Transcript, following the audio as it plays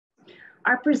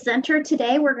Our presenter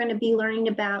today, we're going to be learning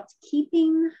about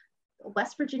keeping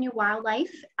West Virginia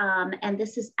wildlife, and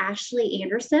this is Ashley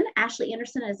Anderson. Ashley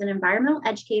Anderson is an environmental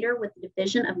educator with the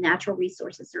Division of Natural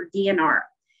Resources, or DNR.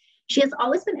 She has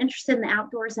always been interested in the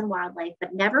outdoors and wildlife,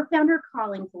 but never found her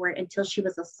calling for it until she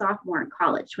was a sophomore in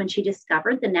college when she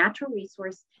discovered the Natural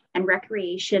Resource and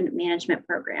Recreation Management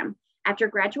program. After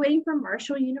graduating from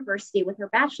Marshall University with her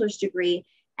bachelor's degree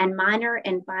and minor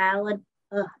in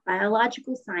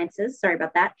biological sciences, sorry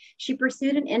about that, she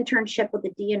pursued an internship with the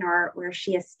DNR where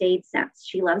she has stayed since.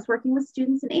 She loves working with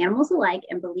students and animals alike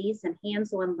and believes in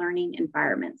hands-on learning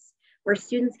environments where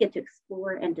students get to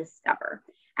explore and discover.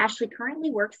 Ashley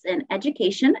currently works in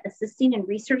education, assisting in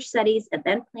research studies,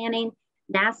 event planning,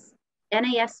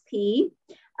 NASP,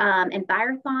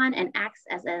 Envirothon, and acts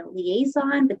as a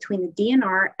liaison between the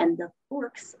DNR and the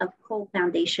Forks of Coal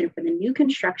Foundation for the new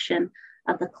construction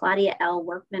of the Claudia L.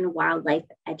 Workman Wildlife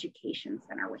Education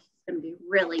Center, which is going to be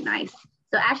really nice.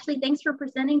 So Ashley, thanks for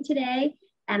presenting today,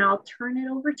 and I'll turn it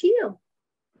over to you.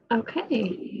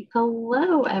 Okay,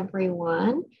 hello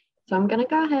everyone. So I'm going to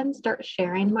go ahead and start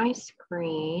sharing my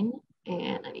screen,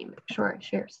 and I need to make sure I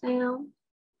share sound.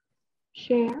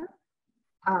 Share.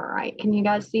 All right, can you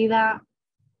guys see that?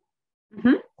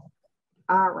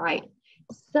 All right,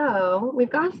 so we've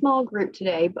got a small group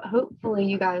today, but hopefully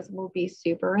you guys will be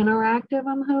super interactive,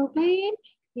 I'm hoping.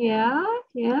 Yeah,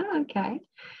 okay.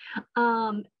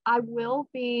 I will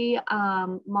be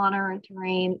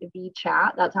monitoring the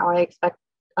chat. That's how I expect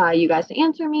you guys to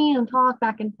answer me and talk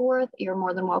back and forth. You're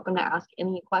more than welcome to ask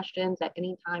any questions at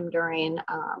any time during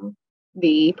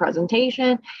the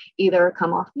presentation. Either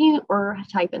come off mute or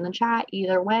type in the chat.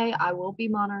 Either way, I will be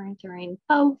monitoring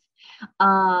both.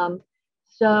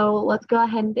 So let's go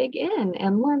ahead and dig in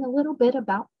and learn a little bit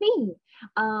about me.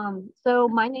 So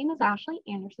my name is Ashley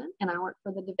Anderson, and I work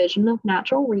for the Division of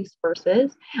Natural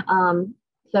Resources.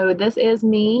 So this is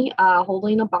me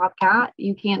holding a bobcat.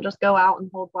 You can't just go out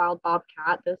and hold wild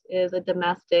bobcat. This is a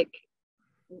domestic,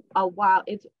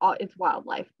 it's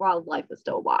wildlife. Wildlife is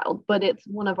still wild, but it's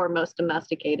one of our most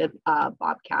domesticated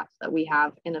bobcats that we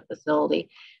have in a facility.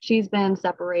 She's been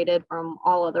separated from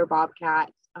all other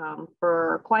bobcats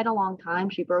for quite a long time.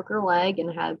 She broke her leg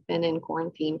and has been in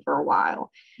quarantine for a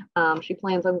while. She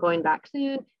plans on going back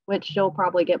soon, which she'll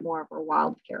probably get more of her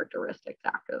wild characteristics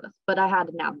after this, but I had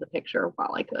to nab the picture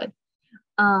while I could.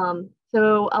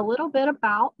 So a little bit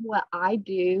about what I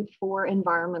do for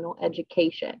environmental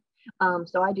education.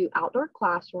 So I do outdoor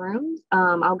classrooms.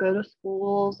 I'll go to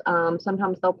schools.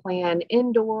 Sometimes they'll plan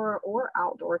indoor or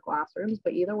outdoor classrooms,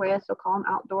 but either way, I still call them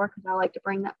outdoor because I like to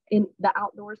bring that in the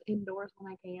outdoors indoors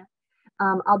when I can.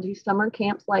 I'll do summer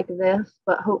camps like this,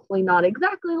 but hopefully not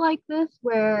exactly like this,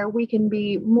 where we can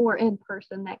be more in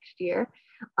person next year,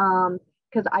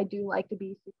 because I do like to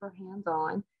be super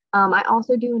hands-on. I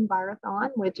also do Envirothon,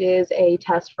 which is a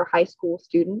test for high school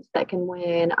students that can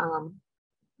win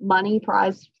money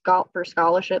prize for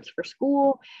scholarships for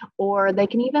school, or they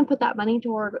can even put that money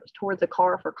towards a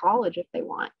car for college if they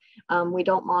want. We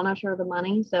don't monitor the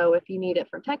money, so if you need it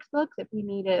for textbooks, if you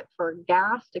need it for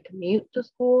gas to commute to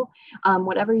school,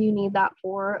 whatever you need that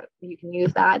for, you can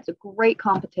use that. It's a great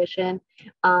competition.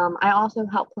 I also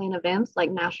help plan events like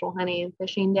National Hunting and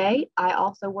Fishing Day. I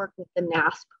also work with the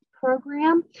NASP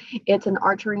program. It's an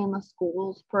archery in the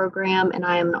schools program, and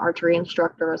I am an archery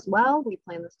instructor as well. We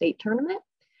plan the state tournament.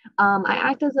 I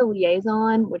act as a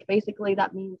liaison, which basically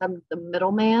that means I'm the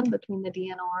middleman between the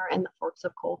DNR and the Forks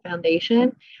of Coal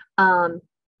Foundation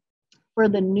for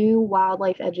the new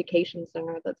Wildlife Education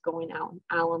Center that's going out in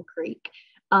Alum Creek.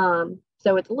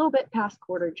 So it's a little bit past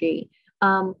quarter G.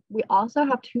 We also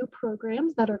have two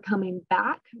programs that are coming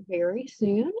back very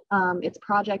soon. It's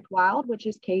Project Wild, which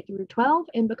is K through 12,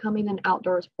 and Becoming an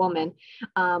Outdoors Woman,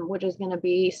 which is going to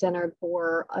be centered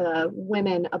for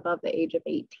women above the age of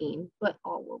 18, but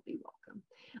all will be welcome.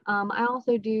 I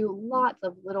also do lots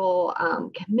of little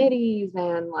committees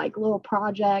and like little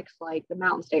projects like the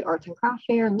Mountain State Arts and Craft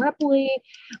Fair in Ripley,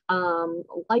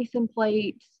 license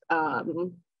plates,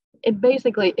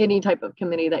 basically any type of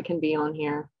committee that can be on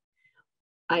here.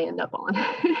 I end up on.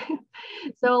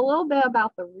 So a little bit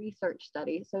about the research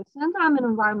study. So since I'm an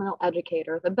environmental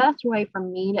educator, the best way for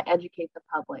me to educate the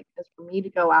public is for me to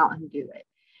go out and do it.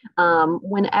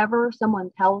 Whenever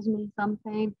someone tells me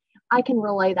something, I can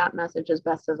relay that message as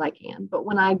best as I can. But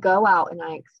when I go out and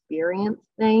I experience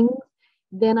things,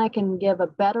 then I can give a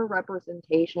better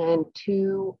representation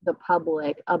to the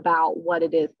public about what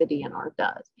it is the DNR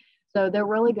does. So they're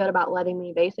really good about letting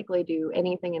me basically do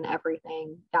anything and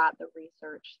everything that the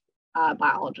research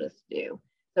biologists do.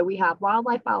 So we have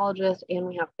wildlife biologists and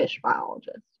we have fish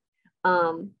biologists.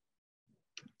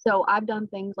 So I've done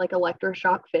things like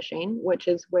electroshock fishing, which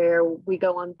is where we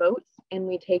go on boats and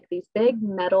we take these big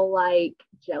metal-like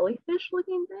jellyfish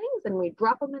looking things and we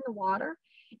drop them in the water,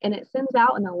 and it sends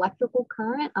out an electrical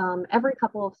current every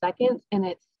couple of seconds, and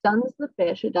it stuns the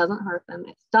fish. It doesn't hurt them.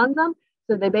 It stuns them.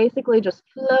 So they basically just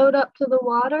float up to the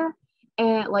water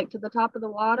and like to the top of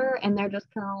the water, and they're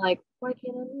just kind of like, why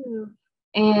can't I move?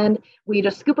 And we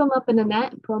just scoop them up in a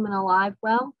net and put them in a live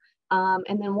well.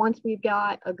 And then once we've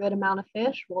got a good amount of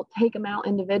fish, we'll take them out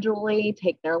individually,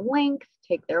 take their length,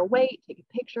 take their weight, take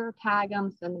a picture, tag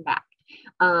them, send them back.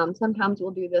 Sometimes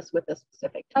we'll do this with a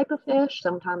specific type of fish.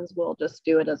 Sometimes we'll just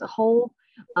do it as a whole.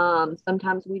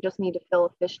 Sometimes we just need to fill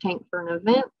a fish tank for an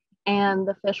event, and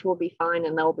the fish will be fine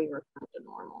and they'll be returned to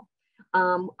normal.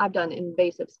 I've done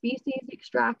invasive species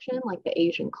extraction, like the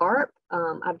Asian carp.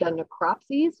 I've done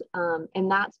necropsies,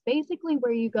 and that's basically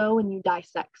where you go and you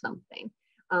dissect something.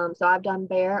 So I've done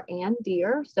bear and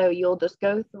deer. So you'll just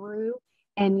go through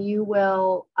and you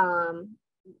will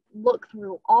look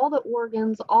through all the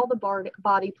organs, all the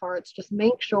body parts, just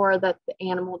make sure that the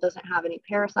animal doesn't have any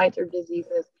parasites or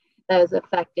diseases that is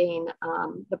affecting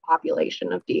the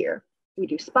population of deer. We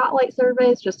do spotlight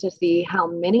surveys just to see how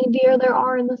many deer there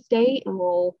are in the state, and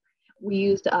we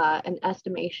used an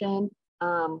estimation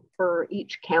for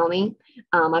each county.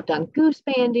 I've done goose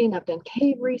banding, I've done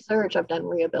cave research, I've done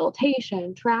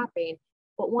rehabilitation, trapping.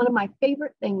 But one of my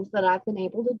favorite things that I've been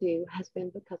able to do has been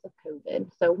because of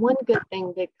COVID. So one good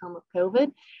thing did come of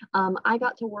COVID. I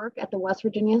got to work at the West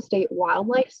Virginia State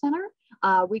Wildlife Center.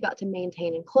 We got to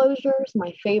maintain enclosures.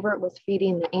 My favorite was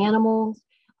feeding the animals.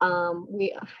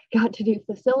 We got to do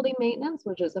facility maintenance,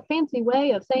 which is a fancy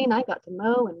way of saying I got to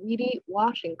mow and weed eat,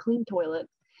 wash, and clean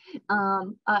toilets.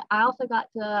 I also got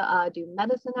to do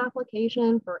medicine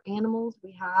application for animals.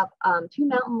 We have 2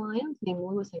 mountain lions named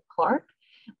Lewis and Clark,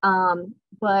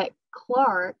 but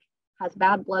Clark has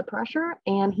bad blood pressure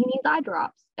and he needs eye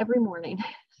drops every morning.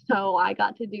 So I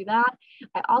got to do that.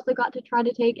 I also got to try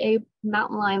to take a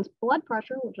mountain lion's blood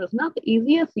pressure, which was not the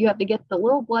easiest. You have to get the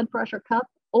little blood pressure cuff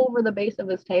over the base of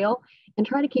his tail and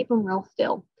try to keep him real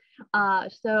still.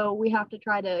 So we have to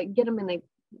try to get him in a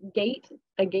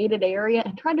gated area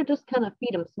and try to just kind of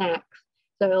feed him snacks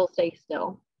so he'll stay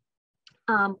still.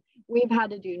 We've had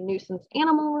to do nuisance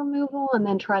animal removal and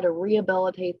then try to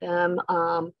rehabilitate them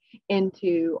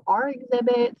into our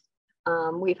exhibits.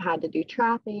 We've had to do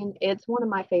trapping. It's one of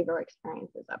my favorite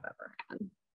experiences I've ever had.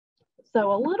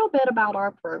 So a little bit about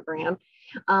our program.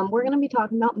 We're going to be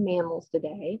talking about mammals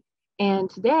today. And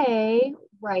today,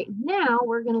 right now,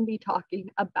 we're going to be talking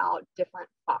about different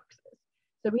foxes.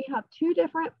 So we have 2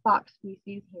 different fox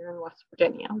species here in West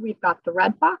Virginia. We've got the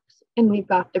red fox and we've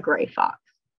got the gray fox.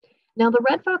 Now the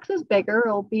red fox is bigger.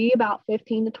 It'll be about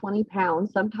 15 to 20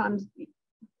 pounds. Sometimes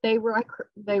they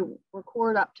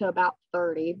record up to about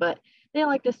 30, but they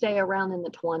like to stay around in the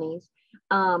 20s.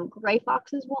 Gray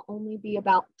foxes will only be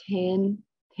about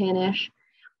 10-ish.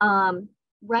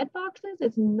 Red foxes,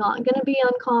 it's not going to be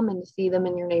uncommon to see them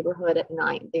in your neighborhood at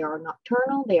night. They are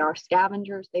nocturnal. They are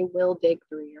scavengers. They will dig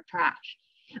through your trash.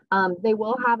 They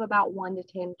will have about 1 to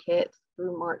 10 kits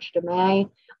through March to May,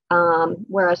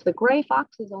 whereas the gray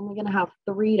fox is only going to have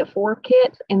 3 to 4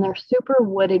 kits, and they're super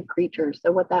wooded creatures.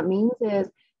 So what that means is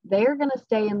they're going to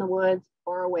stay in the woods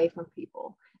far away from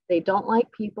people. They don't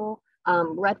like people.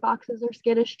 Red foxes are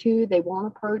skittish too. They won't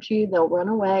approach you. They'll run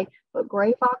away. But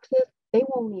gray foxes, they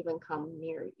won't even come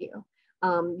near you.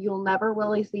 You'll never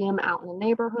really see them out in the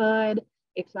neighborhood,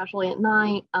 especially at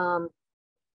night.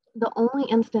 The only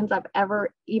instance I've ever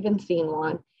even seen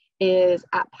one is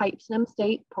at Pipestem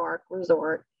State Park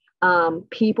Resort.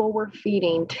 People were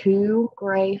feeding 2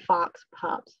 gray fox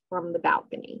pups from the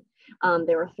balcony.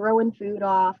 They were throwing food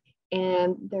off,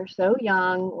 and they're so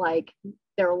young, like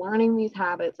they're learning these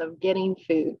habits of getting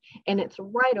food, and it's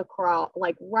right across,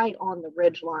 like right on the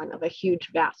ridge line of a huge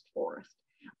vast forest.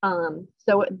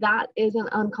 So that isn't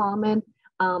uncommon,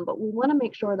 but we want to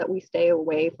make sure that we stay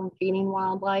away from feeding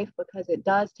wildlife because it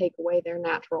does take away their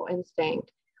natural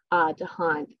instinct to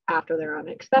hunt after they're on,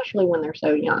 especially when they're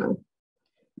so young.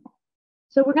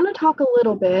 So we're going to talk a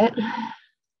little bit,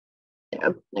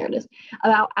 there it is,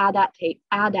 about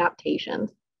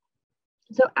adaptations.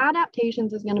 So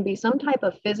adaptations is going to be some type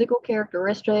of physical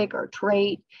characteristic or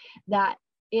trait that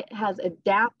it has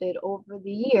adapted over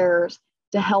the years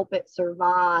to help it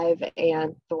survive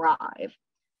and thrive.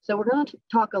 So we're going to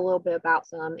talk a little bit about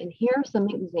some, and here are some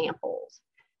examples.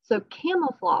 So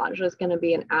camouflage is going to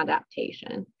be an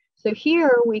adaptation. So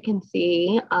here we can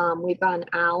see we've got an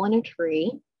owl in a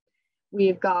tree.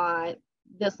 We've got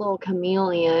this little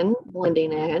chameleon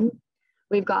blending in.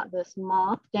 We've got this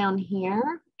moth down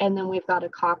here, And then we've got a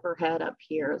copperhead up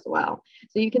here as well.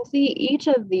 So you can see each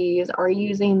of these are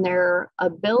using their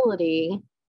ability,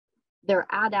 their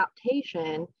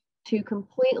adaptation to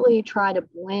completely try to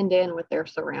blend in with their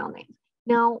surroundings.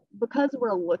 Now, because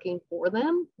we're looking for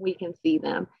them, we can see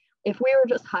them. If we were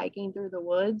just hiking through the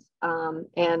woods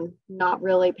and not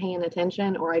really paying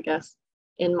attention, or I guess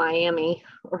in Miami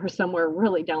or somewhere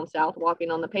really down south walking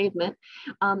on the pavement,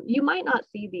 you might not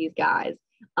see these guys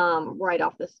right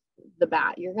off the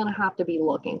bat. You're going to have to be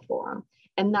looking for them.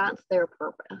 And that's their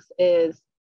purpose, is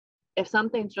if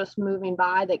something's just moving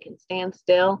by, they can stand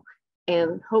still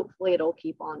and hopefully it'll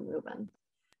keep on moving.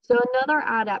 So another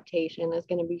adaptation is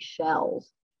going to be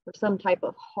shells, or some type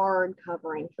of hard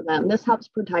covering for them. This helps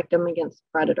protect them against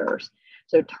predators.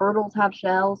 So turtles have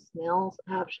shells, snails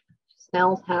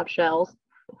have shells,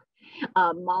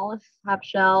 mollusks have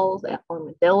shells,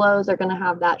 armadillos are going to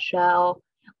have that shell.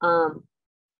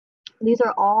 These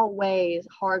are all ways,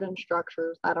 hardened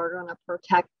structures that are going to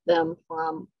protect them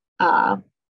from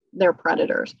their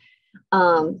predators.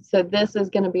 So this is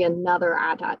going to be another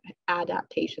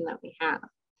adaptation that we have.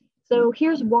 So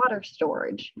here's water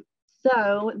storage.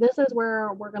 So this is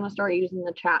where we're going to start using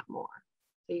the chat more.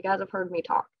 So you guys have heard me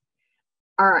talk.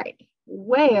 All right,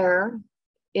 where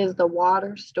is the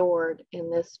water stored in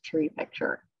this tree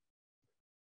picture?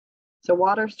 So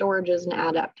water storage is an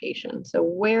adaptation. So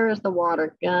where is the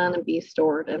water going to be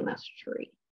stored in this tree?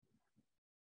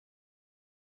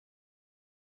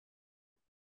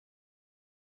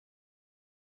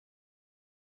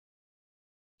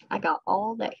 I got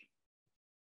all day.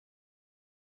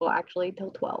 Well, actually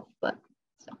till 12, but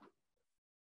still.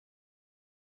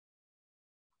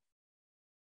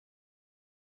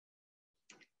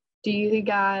 Do you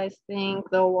guys think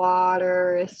the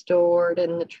water is stored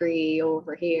in the tree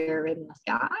over here in the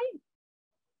sky?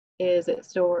 Is it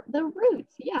stored? The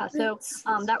roots, yeah. So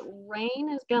that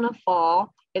rain is gonna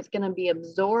fall. It's gonna be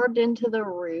absorbed into the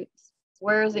roots.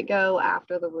 Where does it go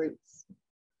after the roots?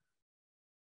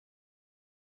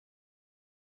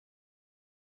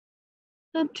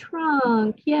 The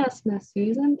trunk. Yes, Miss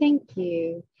Susan, thank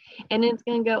you. And it's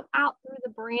going to go out through the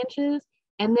branches.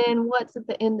 And then what's at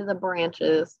the end of the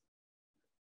branches?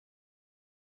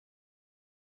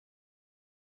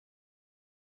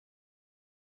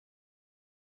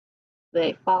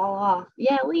 They fall off.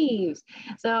 Yeah, leaves.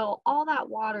 So all that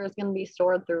water is going to be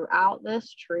stored throughout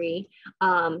this tree.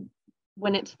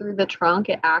 When it's through the trunk,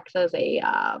 it acts as a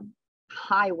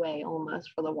highway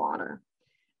almost for the water.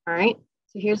 All right.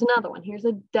 So here's another one. Here's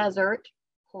a desert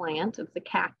plant. It's a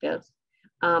cactus.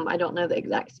 I don't know the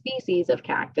exact species of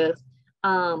cactus,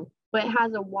 but it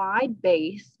has a wide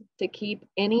base to keep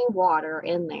any water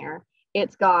in there.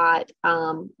 It's got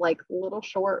like little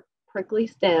short prickly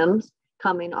stems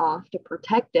coming off to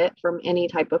protect it from any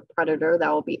type of predator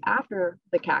that will be after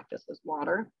the cactus's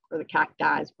water, or the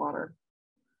cacti's water.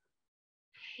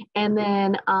 And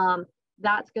then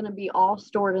that's going to be all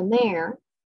stored in there.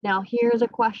 Now here's a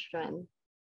question.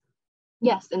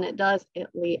 Yes, and it does, it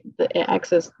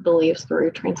exits the leaves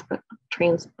through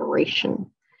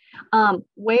transpiration.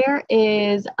 Where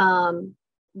is the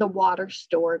water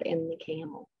stored in the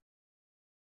camel?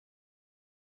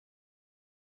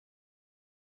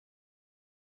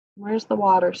 Where's the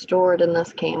water stored in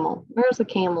this camel? Where's the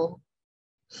camel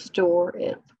store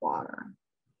its water?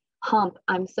 Hump.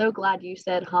 I'm so glad you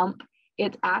said hump.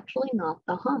 It's actually not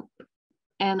the hump.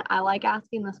 And I like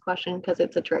asking this question because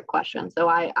it's a trick question. So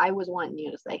I was wanting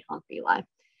you to say hump, Eli.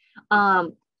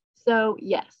 So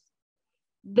yes,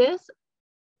 this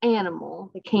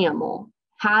animal, the camel,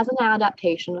 has an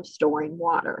adaptation of storing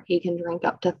water. He can drink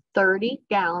up to 30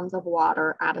 gallons of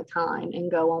water at a time and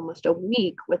go almost a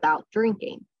week without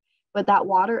drinking. But that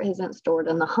water isn't stored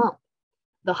in the hump.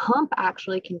 The hump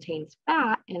actually contains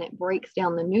fat, and it breaks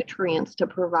down the nutrients to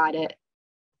provide it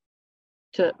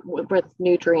with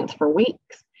nutrients for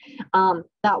weeks.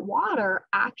 That water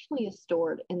actually is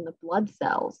stored in the blood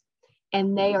cells,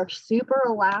 and they are super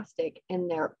elastic and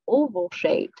they're oval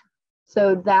shaped,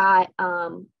 so that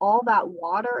all that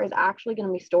water is actually going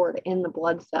to be stored in the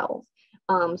blood cells.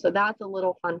 So that's a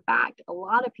little fun fact. A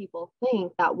lot of people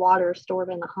think that water is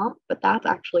stored in the hump, but that's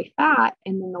actually fat,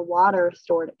 and then the water is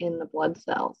stored in the blood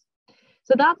cells.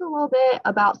 So that's a little bit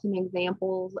about some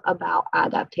examples about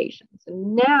adaptations.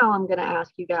 And now I'm going to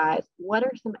ask you guys, what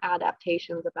are some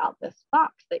adaptations about this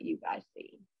fox that you guys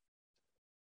see?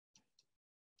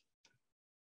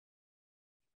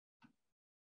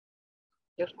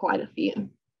 There's quite a few,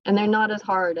 and they're not as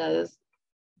hard as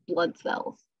blood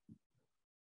cells.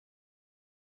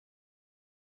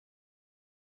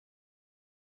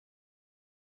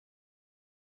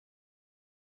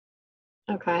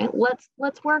 Okay, let's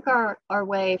work our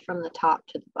way from the top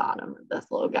to the bottom of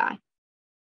this little guy.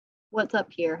 What's up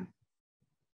here?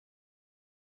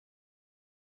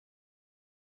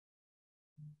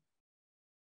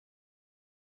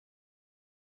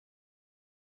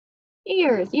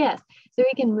 Ears, yes. So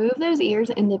he can move those ears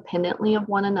independently of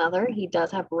one another. He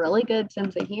does have really good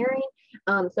sense of hearing.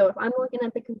 So if I'm looking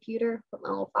at the computer, put my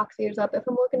little fox ears up. If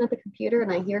I'm looking at the computer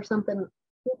and I hear something,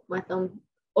 my thumb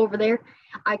over there,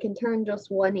 I can turn just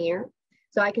one ear.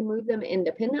 So I can move them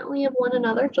independently of one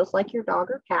another, just like your dog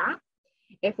or cat.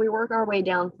 If we work our way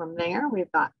down from there,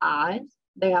 we've got eyes.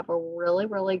 They have a really,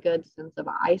 really good sense of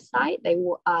eyesight.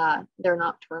 They're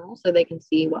nocturnal, so they can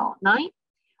see well at night.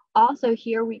 Also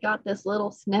here we got this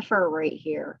little sniffer right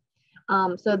here.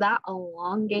 So that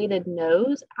elongated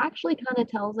nose actually kind of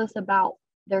tells us about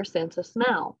their sense of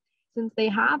smell. Since they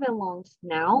have a long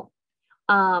snout,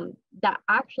 that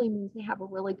actually means they have a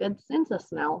really good sense of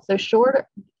smell. So shorter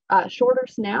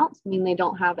snouts mean they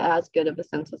don't have as good of a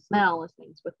sense of smell as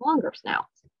things with longer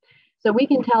snouts. So we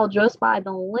can tell just by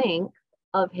the length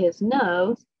of his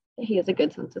nose that he has a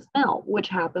good sense of smell, which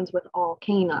happens with all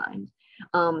canines.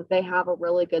 They have a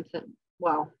really good sense.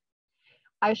 Well,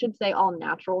 I should say all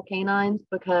natural canines,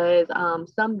 because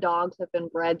some dogs have been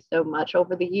bred so much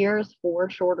over the years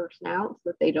for shorter snouts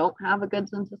that they don't have a good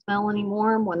sense of smell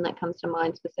anymore. One that comes to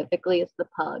mind specifically is the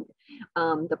pug.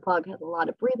 The pug has a lot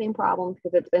of breathing problems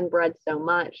because it's been bred so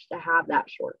much to have that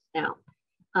short snout.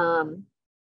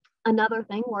 Another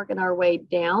thing working our way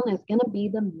down is going to be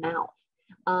the mouth.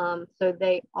 So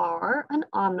they are an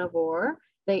omnivore.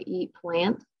 They eat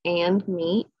plants and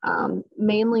meat.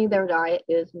 Mainly their diet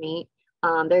is meat.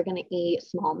 They're going to eat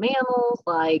small mammals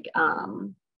like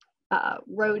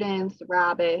rodents,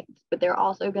 rabbits, but they're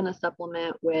also going to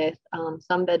supplement with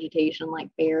some vegetation like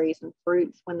berries and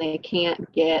fruits when they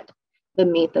can't get the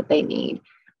meat that they need.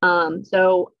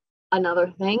 So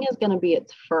another thing is going to be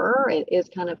its fur. It is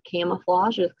kind of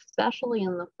camouflage, especially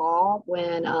in the fall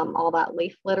when all that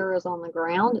leaf litter is on the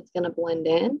ground. It's going to blend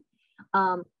in.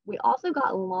 We also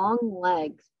got long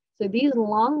legs. So these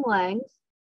long legs,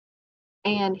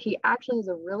 and he actually has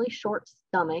a really short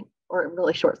stomach, or a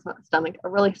really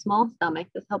small stomach.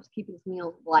 This helps keep his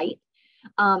meals light.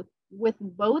 With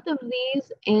both of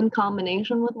these in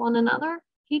combination with one another,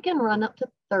 he can run up to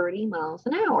 30 miles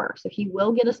an hour. So he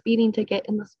will get a speeding ticket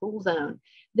in the school zone.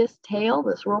 This tail,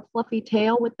 this real fluffy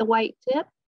tail with the white tip,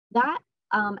 that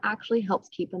actually helps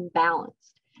keep him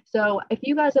balanced. So if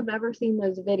you guys have ever seen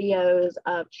those videos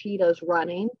of cheetahs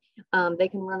running, they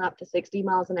can run up to 60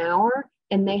 miles an hour,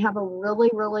 and they have a really,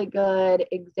 really good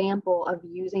example of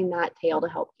using that tail to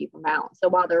help keep them balanced. So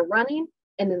while they're running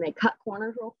and then they cut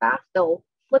corners real fast, they'll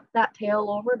flip that tail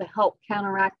over to help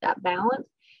counteract that balance,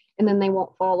 and then they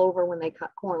won't fall over when they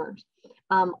cut corners.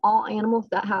 All animals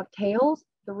that have tails,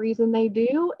 the reason they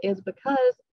do is because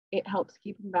it helps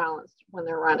keep them balanced when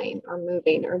they're running or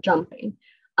moving or jumping.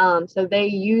 So they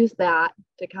use that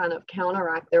to kind of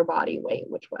counteract their body weight,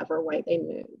 whichever way they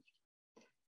move.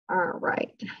 All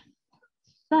right.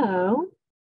 So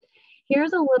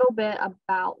here's a little bit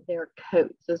about their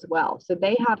coats as well. So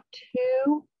they have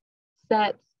two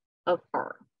sets of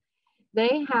fur.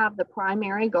 They have the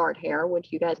primary guard hair,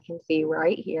 which you guys can see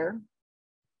right here.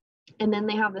 And then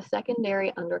they have the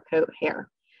secondary undercoat hair.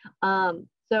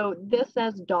 So this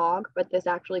says dog, but this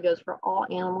actually goes for all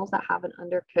animals that have an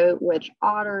undercoat, which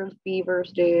otters,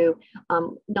 beavers do,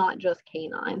 not just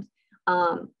canines.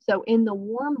 So in the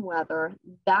warm weather,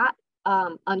 that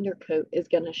undercoat is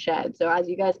going to shed. So as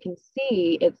you guys can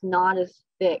see, it's not as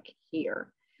thick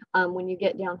here. When you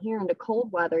get down here into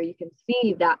cold weather, you can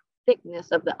see that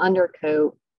thickness of the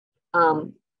undercoat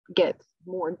gets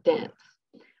more dense.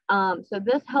 So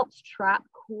this helps trap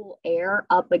cool air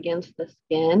up against the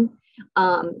skin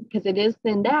because it is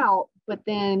thinned out, but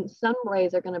then sun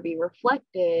rays are going to be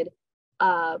reflected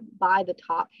by the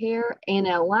top hair, and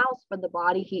it allows for the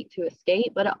body heat to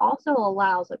escape, but it also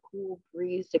allows a cool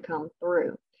breeze to come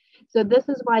through. So this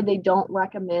is why they don't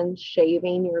recommend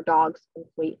shaving your dogs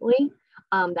completely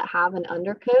that have an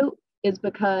undercoat, is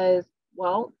because,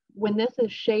 well, when this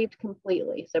is shaved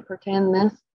completely, so pretend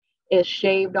this is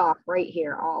shaved off right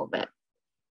here, all of it,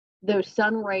 those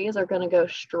sun rays are going to go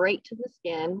straight to the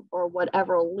skin, or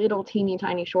whatever little teeny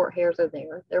tiny short hairs are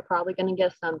there. They're probably going to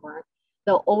get sunburnt.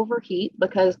 They'll overheat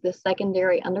because the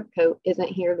secondary undercoat isn't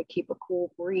here to keep a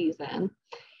cool breeze in.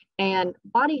 And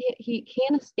body heat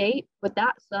can escape, but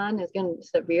that sun is going to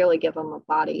severely give them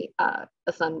a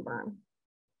sunburn.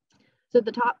 So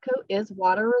the top coat is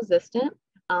water resistant.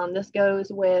 This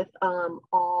goes with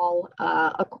all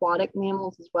aquatic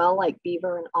mammals as well, like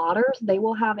beaver and otters. They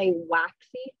will have a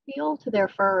waxy feel to their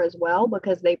fur as well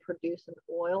because they produce an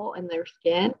oil in their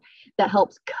skin that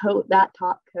helps coat that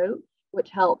top coat, which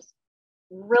helps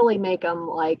really make them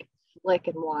like slick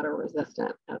and water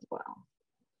resistant as well.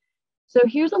 So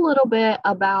here's a little bit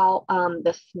about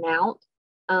the snout,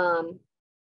 about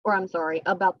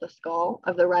the skull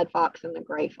of the red fox and the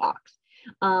gray fox.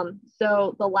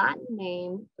 So the Latin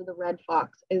name for the red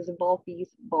fox is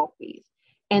Vulpes vulpes.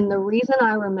 And the reason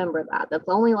I remember that, that's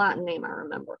the only Latin name I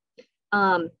remember.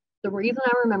 The reason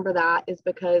I remember that is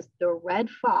because the red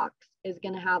fox is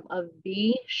going to have a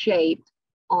V shape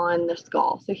on the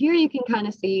skull. So here you can kind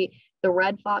of see the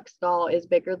red fox skull is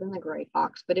bigger than the gray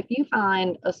fox. But if you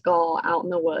find a skull out in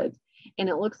the woods and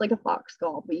it looks like a fox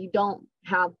skull, but you don't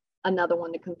have another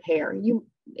one to compare,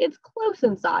 it's close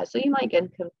in size, so you might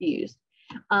get confused.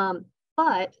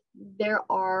 But there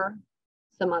are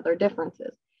some other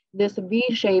differences. This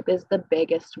V shape is the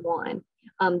biggest one.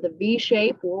 The V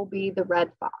shape will be the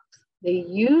red fox. The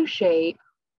U shape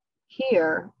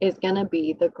here is going to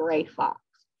be the gray fox.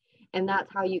 And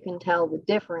that's how you can tell the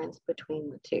difference between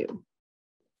the two.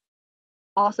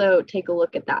 Also, take a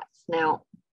look at that snout.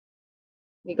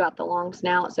 You got the long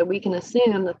snout, so we can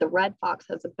assume that the red fox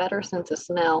has a better sense of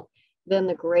smell than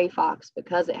the gray fox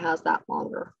because it has that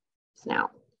longer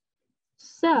snout.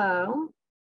 So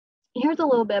here's a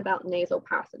little bit about nasal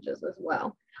passages as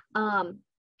well.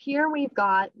 Here we've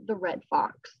got the red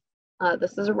fox.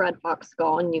 This is a red fox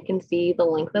skull, and you can see the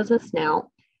length of the snout.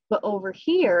 But over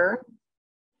here,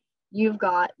 you've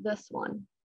got this one.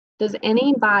 Does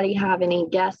anybody have any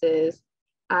guesses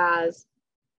as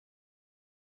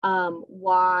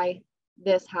why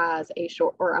this has a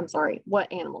short, or I'm sorry,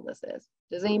 what animal this is?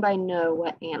 Does anybody know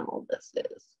what animal this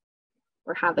is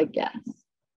or have a guess?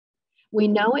 We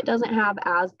know it doesn't have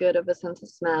as good of a sense of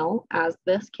smell as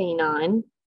this canine.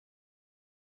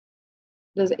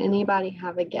 Does anybody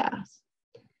have a guess?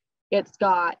 It's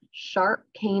got sharp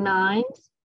canines.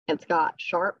 It's got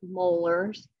sharp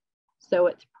molars. So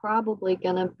it's probably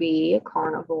going to be a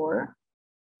carnivore.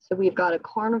 So we've got a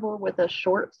carnivore with a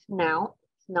short snout.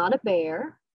 It's not a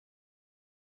bear.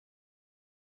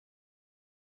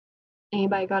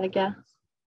 Anybody got a guess?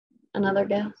 Another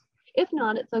guess? If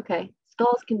not, it's okay.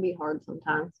 Skulls can be hard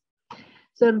sometimes.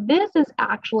 So this is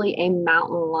actually a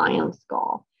mountain lion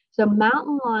skull. So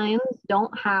mountain lions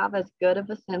don't have as good of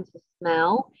a sense of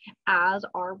smell as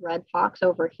our red fox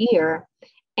over here,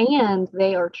 and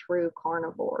they are true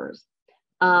carnivores.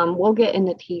 We'll get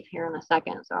into teeth here in a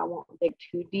second, so I won't dig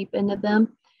too deep into them,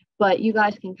 but you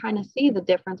guys can kind of see the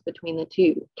difference between the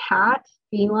two. Cats,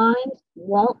 felines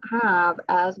won't have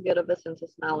as good of a sense of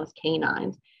smell as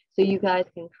canines. So you guys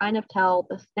can kind of tell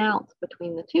the snouts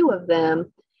between the two of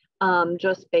them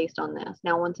just based on this.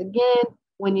 Now, once again,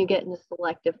 when you get into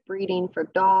selective breeding for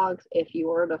dogs, if you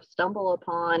were to stumble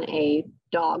upon a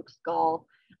dog skull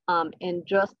and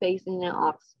just basing it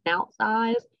off snout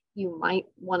size, you might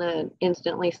want to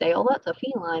instantly say, oh, that's a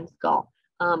feline skull.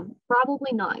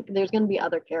 Probably not. There's going to be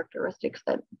other characteristics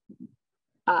that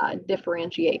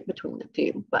differentiate between the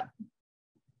two, but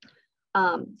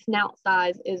snout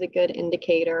size is a good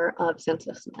indicator of sense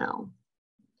of smell.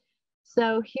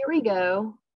 So here we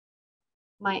go,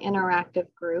 my interactive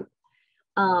group.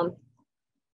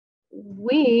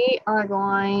 We are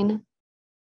going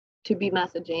to be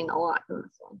messaging a lot in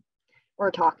this one,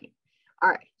 or talking. All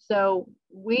right, so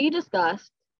we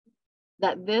discussed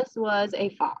that this was a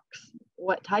fox.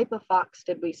 What type of fox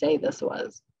did we say this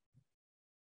was?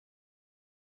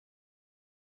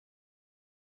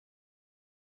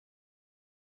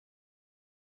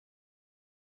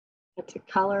 It's a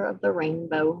color of the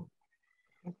rainbow.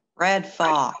 Red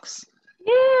fox.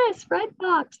 Yes, red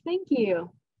fox. Thank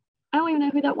you. I don't even know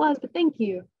who that was, but thank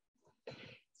you.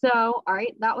 So, all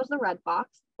right, that was the red fox.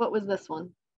 What was this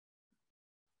one?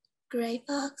 Gray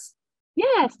fox.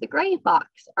 Yes, the gray fox.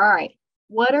 All right.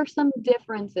 What are some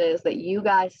differences that you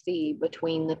guys see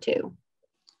between the two?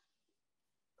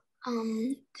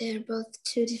 They're both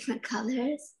two different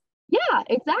colors. Yeah,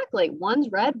 exactly. One's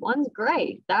red, one's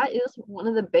gray. That is one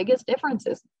of the biggest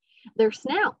differences. Their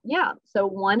snout, yeah. So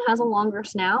one has a longer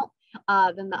snout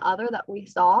than the other that we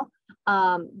saw.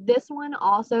 This one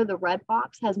also, the red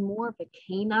fox, has more of a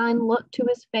canine look to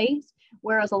his face,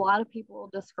 whereas a lot of people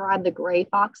describe the gray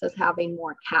fox as having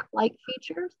more cat-like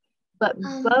features, but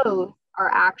both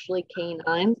are actually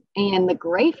canines, and the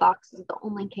gray fox is the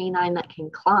only canine that can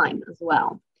climb as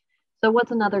well. So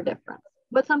what's another difference?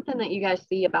 What's something that you guys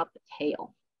see about the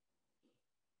tail?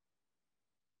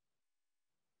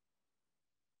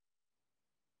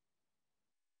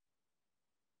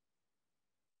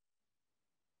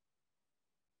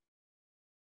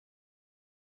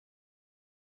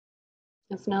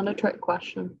 It's not a trick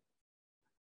question.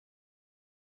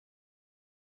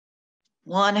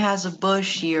 One has a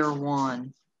bushier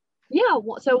one. Yeah,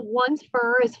 so one's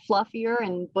fur is fluffier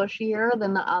and bushier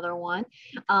than the other one.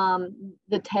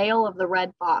 The tail of the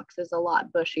red fox is a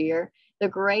lot bushier. The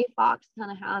gray fox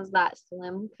kind of has that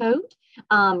slim coat.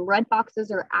 Red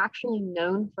foxes are actually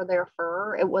known for their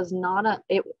fur. It was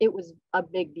a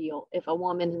big deal if a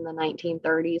woman in the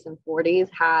 1930s and 40s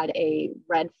had a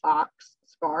red fox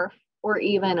scarf or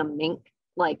even a mink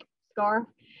like scarf.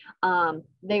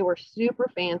 They were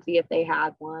super fancy if they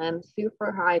had one,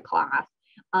 super high class.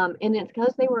 And it's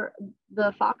because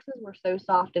the foxes were so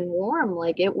soft and warm,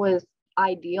 like it was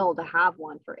ideal to have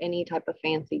one for any type of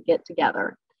fancy get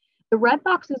together. The red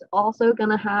fox is also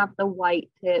going to have the white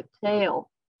tip tail,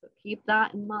 so keep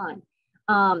that in mind.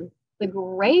 The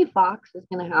gray fox is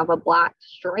going to have a black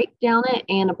stripe down it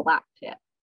and a black tip.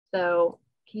 So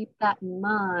keep that in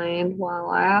mind while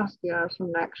I ask you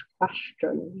some next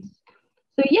questions.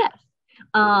 So yes,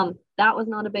 that was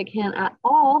not a big hint at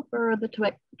all for the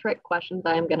trick questions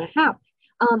I am going to have.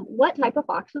 What type of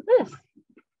fox is this?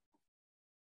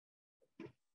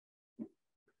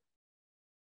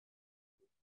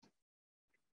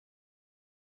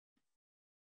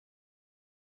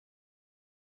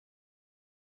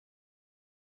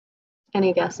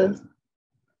 Any guesses?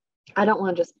 I don't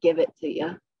want to just give it to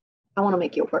you. I want to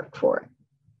make you work for it.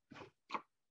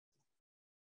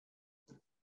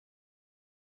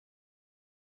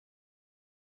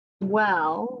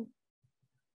 Well,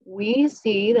 we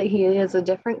see that he is a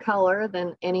different color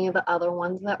than any of the other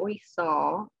ones that we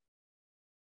saw,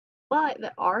 but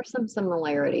there are some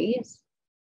similarities.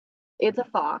 It's a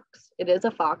fox. It is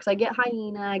a fox. I get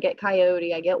hyena, I get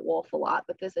coyote, I get wolf a lot,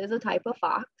 but this is a type of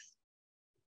fox.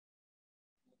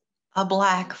 A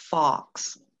black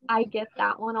fox. I get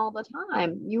that one all the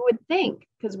time. You would think,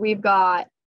 because we've got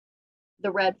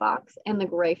the red fox and the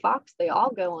gray fox. They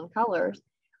all go on colors.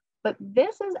 But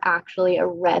this is actually a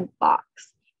red fox,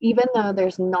 even though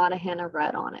there's not a hint of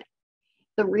red on it.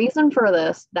 The reason for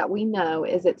this that we know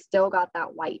is it's still got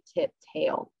that white tip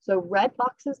tail. So red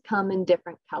foxes come in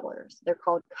different colors. They're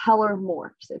called color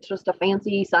morphs. It's just a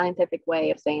fancy scientific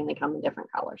way of saying they come in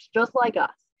different colors, just like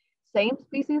us. Same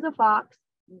species of fox,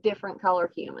 different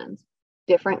color humans.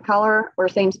 Different color or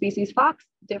same species fox,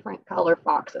 different color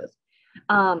foxes.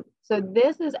 So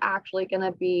this is actually going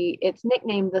to be, it's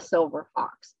nicknamed the silver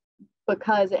fox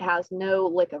because it has no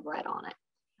lick of red on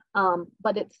it.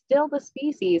 But it's still the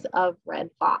species of red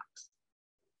fox.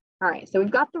 All right, so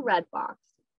we've got the red fox.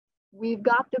 We've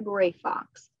got the gray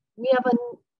fox. We have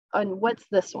what's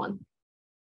this one?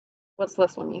 What's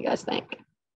this one, you guys think?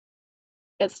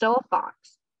 It's still a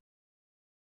fox.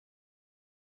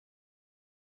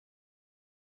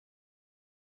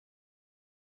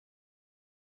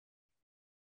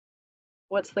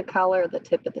 What's the color of the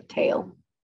tip of the tail?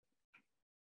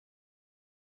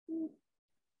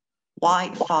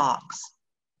 White fox.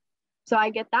 So I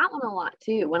get that one a lot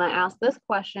too. When I ask this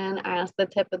question, I ask the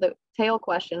tip of the tail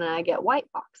question and I get white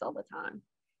fox all the time.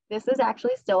 This is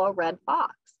actually still a red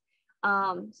fox.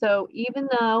 So even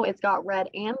though it's got red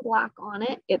and black on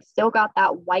it, it's still got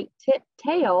that white tip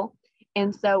tail.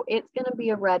 And so it's going to be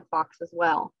a red fox as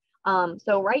well.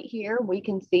 So right here, we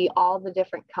can see all the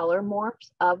different color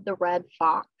morphs of the red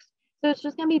fox. So it's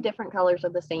just going to be different colors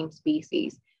of the same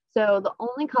species. So the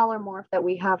only color morph that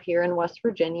we have here in West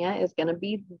Virginia is going to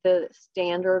be the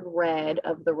standard red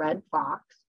of the red fox.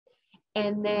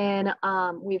 And then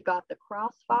we've got the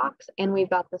cross fox and we've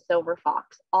got the silver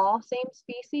fox, all same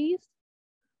species,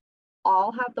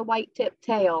 all have the white tip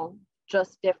tail,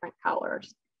 just different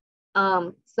colors.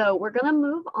 So we're going to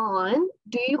move on.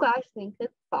 Do you guys think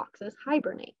that foxes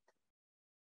hibernate?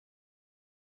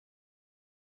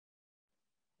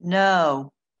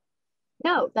 No.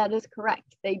 No, that is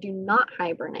correct. They do not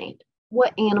hibernate.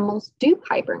 What animals do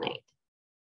hibernate?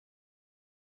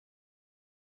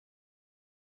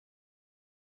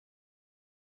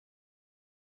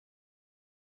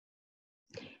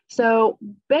 So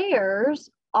bears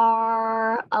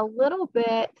are a little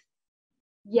bit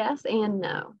yes and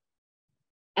no.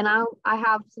 And I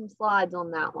have some slides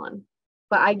on that one,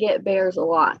 but I get bears a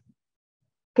lot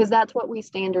because that's what we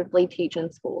standardly teach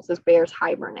in schools is bears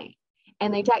hibernate.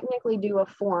 And they technically do a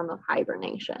form of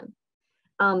hibernation.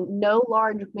 No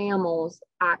large mammals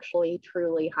actually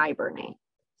truly hibernate.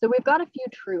 So we've got a few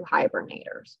true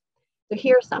hibernators. So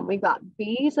here's some. We've got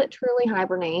bees that truly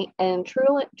hibernate, and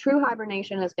true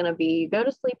hibernation is going to be you go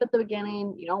to sleep at the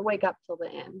beginning, you don't wake up till the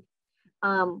end.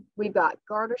 We've got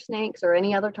garter snakes or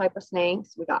any other type of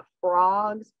snakes. We got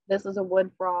frogs. This is a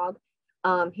wood frog.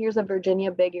 Here's a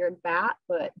Virginia big-eared bat,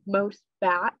 but most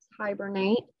bats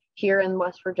hibernate. here in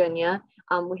West Virginia.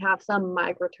 We have some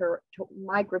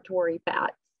migratory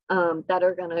bats that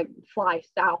are going to fly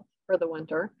south for the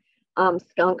winter.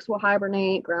 Skunks will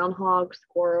hibernate, groundhogs,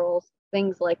 squirrels,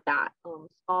 things like that,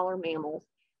 smaller mammals.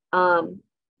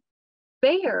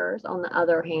 Bears, on the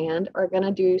other hand, are going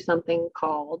to do something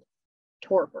called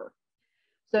torpor.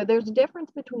 So there's a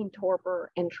difference between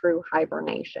torpor and true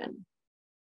hibernation.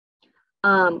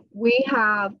 So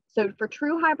for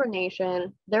true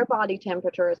hibernation, their body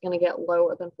temperature is going to get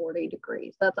lower than 40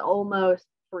 degrees. That's almost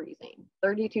freezing.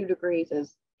 32 degrees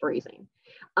is freezing.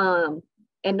 And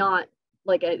not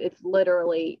like it's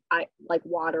literally like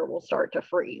water will start to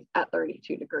freeze at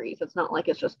 32 degrees. It's not like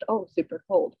it's just, oh, super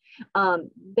cold.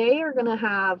 They are going to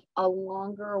have a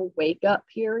longer wake up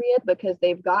period because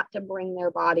they've got to bring their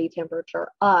body temperature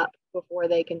up before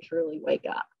they can truly wake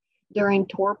up. During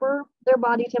torpor, their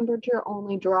body temperature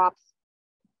only drops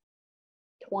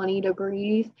 20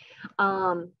 degrees.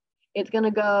 It's going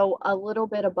to go a little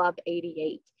bit above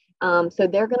 88. So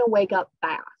they're going to wake up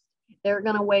fast. They're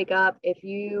going to wake up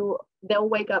they'll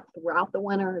wake up throughout the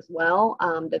winter as well,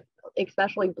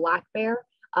 especially black bear.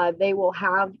 They will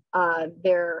have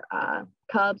their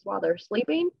cubs while they're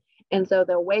sleeping. And so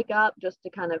they'll wake up just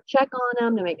to kind of check on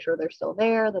them to make sure they're still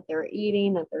there, that they're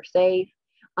eating, that they're safe.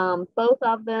 Both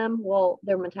of them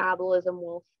their metabolism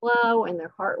will slow and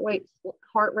their heart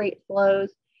rate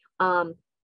slows.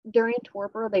 During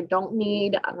torpor, they don't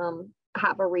need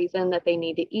have a reason that they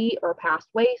need to eat or pass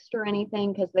waste or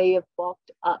anything because they have bulked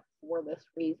up for this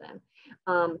reason.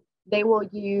 They will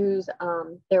use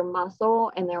their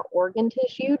muscle and their organ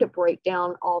tissue to break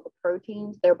down all the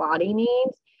proteins their body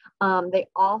needs. They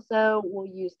also will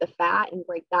use the fat and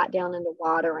break that down into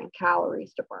water and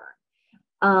calories to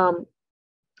burn.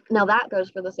 Now that goes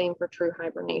for the same for true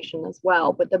hibernation as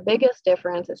well, but the biggest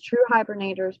difference is true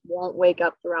hibernators won't wake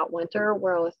up throughout winter,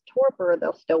 whereas torpor,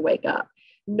 they'll still wake up.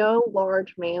 No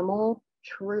large mammal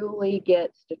truly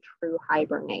gets to true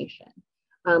hibernation.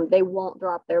 They won't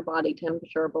drop their body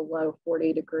temperature below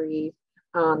 40 degrees.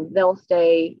 They'll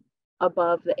stay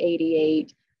above the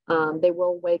 88. They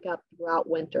will wake up throughout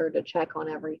winter to check on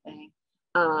everything.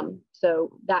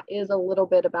 So that is a little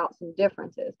bit about some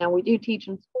differences. Now we do teach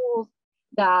in schools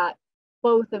that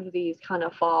both of these kind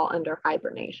of fall under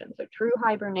hibernation. So true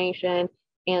hibernation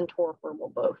and torpor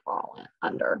will both fall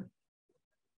under.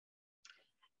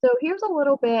 So here's a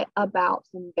little bit about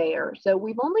some bears. So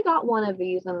we've only got one of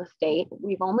these in the state.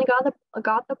 We've only got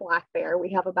the black bear.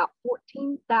 We have about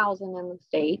 14,000 in the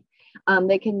state.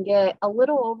 They can get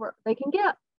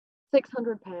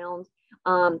 600 pounds.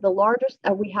 The largest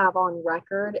that we have on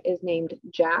record is named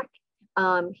Jack.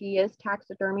 He is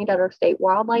taxidermied at our state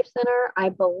wildlife center. I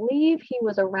believe he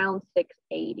was around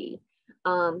 680.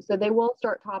 So they will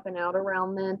start topping out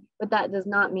around then, but that does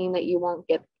not mean that you won't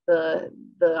get the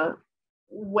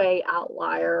way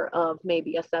outlier of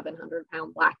maybe a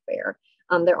 700-pound black bear.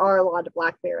 There are a lot of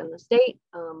black bear in the state.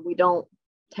 We don't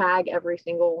tag every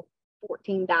single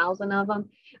 14,000 of them.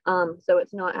 So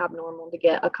it's not abnormal to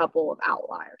get a couple of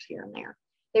outliers here and there.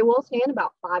 They will stand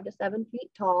about 5 to 7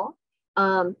 feet tall.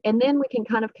 And then we can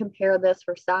kind of compare this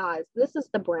for size. This is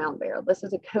the brown bear. This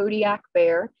is a Kodiak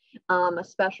bear, a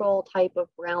special type of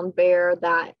brown bear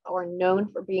that are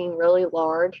known for being really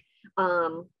large.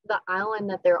 The island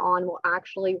that they're on will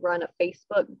actually run a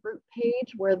Facebook group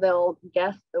page where they'll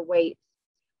guess the weights,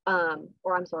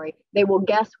 they will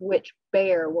guess which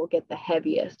bear will get the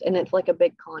heaviest. And it's like a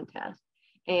big contest.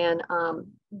 And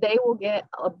they will get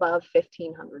above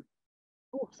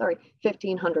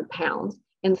 1,500 pounds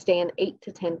and stand 8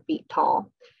 to 10 feet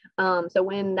tall. So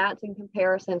when that's in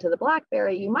comparison to the black bear,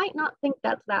 you might not think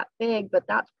that's that big, but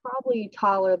that's probably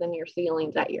taller than your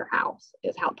ceilings at your house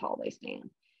is how tall they stand.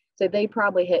 So they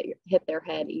probably hit their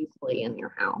head easily in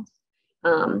your house.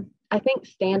 I think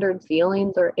standard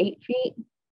ceilings are 8 feet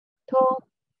tall,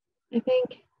 I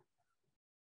think.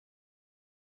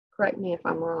 Correct me if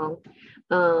I'm wrong.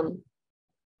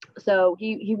 So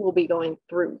he will be going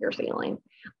through your ceiling.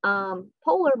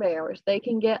 Polar bears, they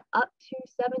can get up to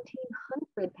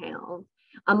 1,700 pounds.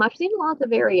 I've seen lots of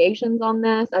variations on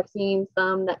this. I've seen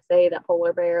some that say that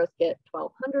polar bears get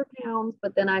 1,200 pounds,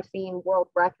 but then I've seen world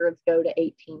records go to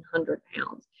 1,800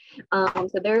 pounds.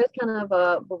 So there is kind of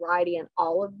a variety in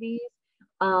all of these,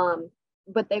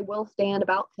 but they will stand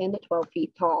about 10 to 12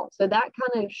 feet tall. So that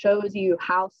kind of shows you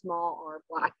how small our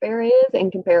black bear is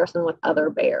in comparison with other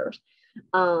bears.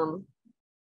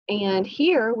 And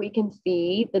here we can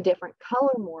see the different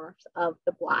color morphs of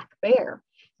the black bear.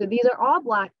 So these are all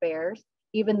black bears,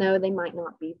 even though they might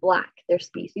not be black. Their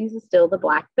species is still the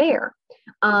black bear.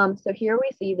 So here we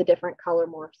see the different color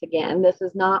morphs again. This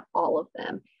is not all of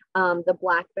them. The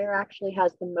black bear actually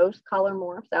has the most color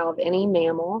morphs out of any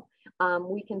mammal.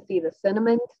 We can see the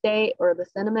cinnamon state or the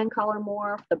cinnamon color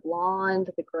morph, the blonde,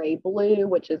 the gray blue,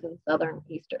 which is in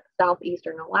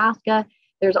southeastern Alaska.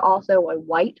 There's also a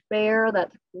white bear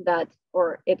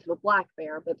or it's a black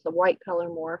bear, but it's a white color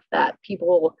morph that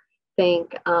people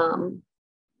think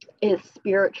is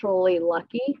spiritually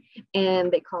lucky,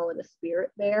 and they call it a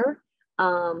spirit bear.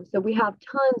 So we have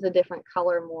tons of different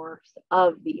color morphs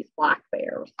of these black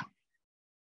bears.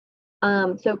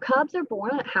 So cubs are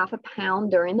born at 1/2 pound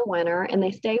during the winter, and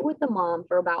they stay with the mom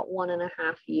for about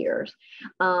 1.5 years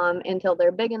until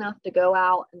they're big enough to go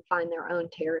out and find their own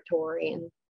territory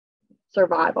and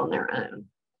survive on their own.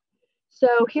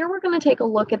 So here we're going to take a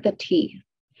look at the teeth.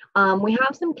 We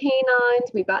have some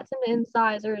canines, we've got some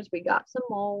incisors, we got some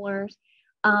molars.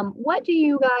 What do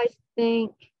you guys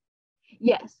think?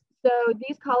 Yes, so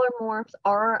these color morphs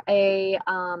are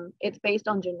it's based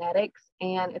on genetics,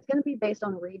 and it's going to be based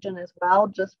on region as well,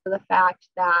 just for the fact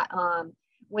that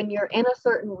when you're in a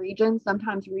certain region,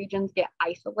 sometimes regions get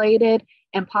isolated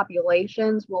and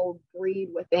populations will breed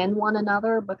within one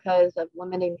another because of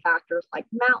limiting factors like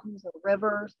mountains or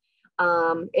rivers.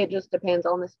 It just depends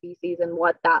on the species and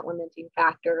what that limiting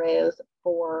factor is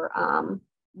for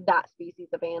that species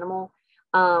of animal.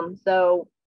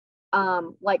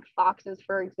 Like foxes,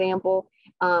 for example,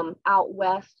 out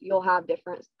west, you'll have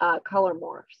different color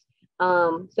morphs.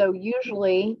 So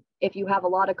usually if you have a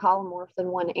lot of color morphs in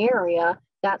one area,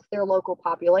 that's their local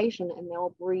population, and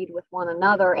they'll breed with one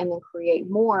another and then create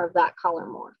more of that color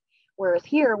morph. Whereas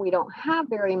here, we don't have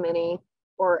very many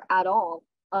or at all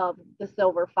of the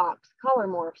silver fox color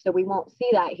morph. So we won't see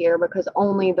that here because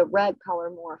only the red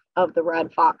color morph of the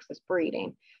red fox is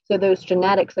breeding. So those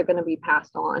genetics are going to be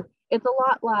passed on. It's a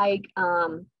lot like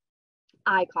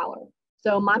eye color.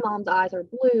 So my mom's eyes are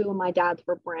blue, my dad's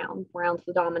were brown. Brown's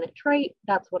the dominant trait.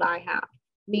 That's what I have.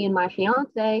 Me and my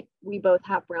fiance, we both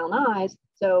have brown eyes.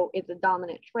 So it's a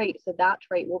dominant trait. So that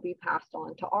trait will be passed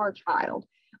on to our child.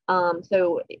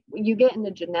 So you get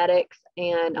into genetics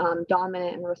and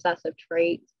dominant and recessive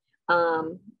traits.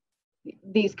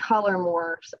 These color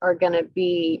morphs are going to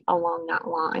be along that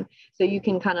line. So you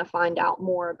can kind of find out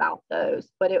more about those,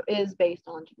 but it is based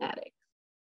on genetics.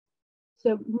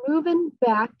 So moving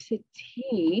back to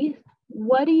teeth,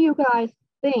 what do you guys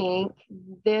think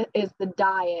this is the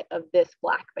diet of this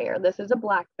black bear? This is a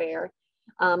black bear.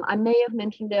 I may have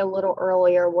mentioned it a little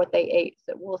earlier what they ate,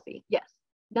 so we'll see. Yes,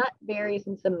 nut, berries,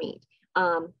 and some meat.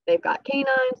 They've got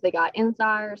canines, they got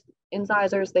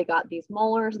incisors, they got these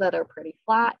molars that are pretty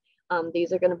flat.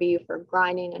 These are going to be for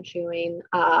grinding and chewing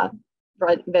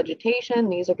vegetation.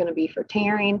 These are going to be for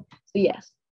tearing. So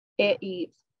yes, it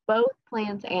eats both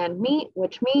plants and meat,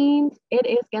 which means it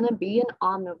is going to be an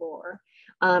omnivore.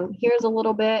 Here's a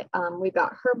little bit. We've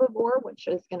got herbivore, which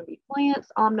is going to be plants.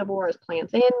 Omnivore is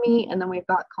plants and meat. And then we've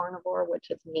got carnivore, which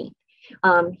is meat.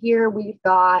 Here we've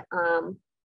got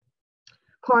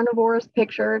carnivores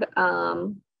pictured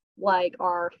like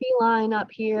our feline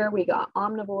up here. We got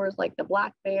omnivores like the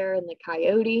black bear and the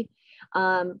coyote.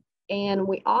 And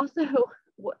we also,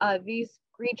 these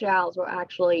screech owls will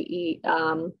actually eat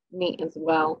meat as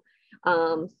well.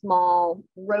 Small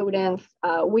rodents.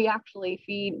 We actually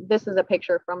feed, this is a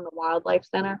picture from the Wildlife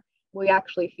Center. We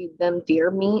actually feed them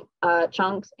deer meat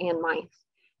chunks and mice.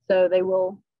 So they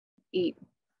will eat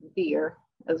deer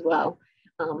as well,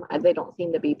 as they don't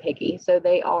seem to be picky. So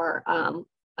they are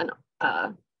an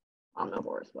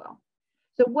omnivore as well.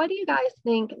 So what do you guys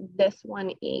think this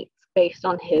one eats based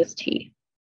on his teeth,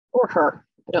 or her?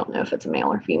 I don't know if it's a male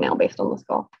or female based on the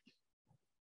skull.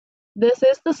 This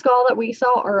is the skull that we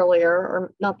saw earlier,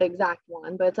 or not the exact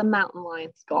one, but it's a mountain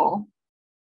lion skull.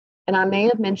 And I may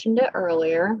have mentioned it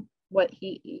earlier, what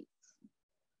he eats.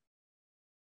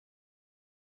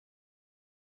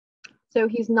 So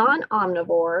he's not an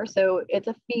omnivore, so it's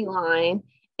a feline,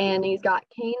 and he's got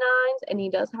canines, and he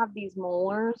does have these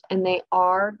molars, and they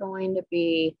are going to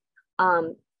be,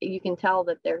 you can tell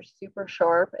that they're super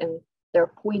sharp and they're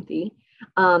pointy.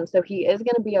 So he is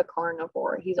going to be a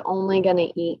carnivore. He's only going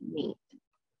to eat meat.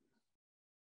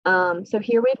 So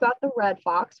here we've got the red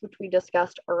fox, which we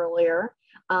discussed earlier.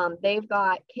 They've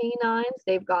got canines,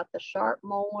 they've got the sharp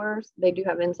molars, they do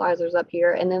have incisors up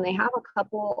here, and then they have a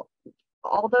couple,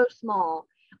 although small,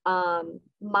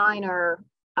 minor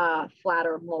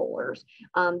flatter molars.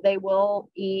 They will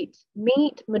eat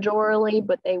meat majorly,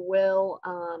 but they will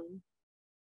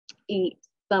eat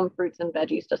some fruits and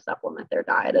veggies to supplement their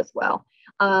diet as well.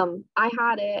 I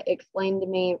had it explained to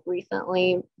me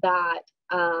recently that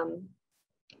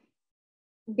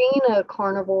being a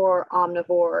carnivore,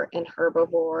 omnivore, and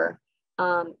herbivore,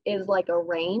 is like a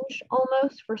range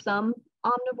almost for some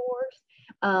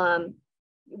omnivores.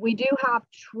 We do have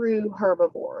true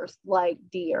herbivores like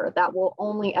deer that will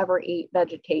only ever eat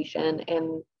vegetation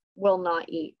and will not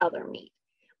eat other meat.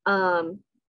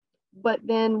 But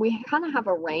then we kind of have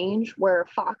a range where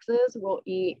foxes will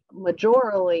eat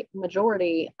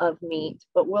majority of meat,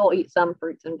 but will eat some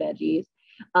fruits and veggies.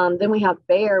 Then we have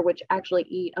bear, which actually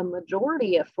eat a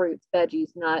majority of fruits,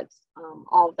 veggies, nuts,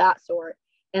 all of that sort,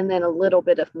 and then a little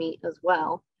bit of meat as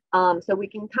well. So we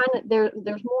can kind of,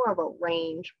 there's more of a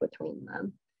range between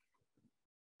them.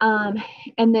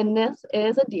 And then this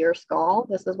is a deer skull.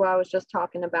 This is what I was just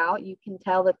talking about. You can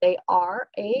tell that they are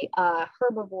a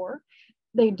herbivore.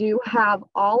 They do have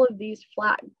all of these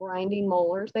flat grinding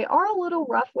molars. They are a little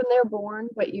rough when they're born,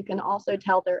 but you can also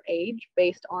tell their age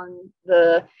based on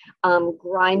the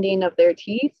grinding of their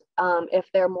teeth. If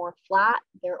they're more flat,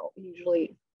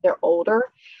 they're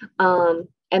older.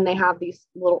 And they have these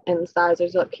little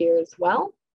incisors up here as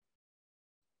well.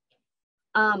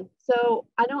 So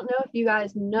I don't know if you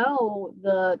guys know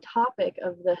the topic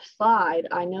of this slide.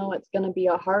 I know it's going to be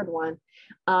a hard one,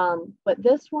 but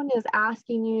this one is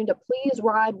asking you to please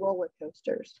ride roller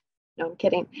coasters. No, I'm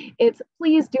kidding. It's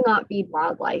please do not feed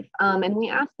wildlife. And we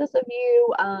ask this of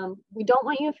you. We don't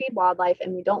want you to feed wildlife,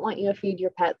 and we don't want you to feed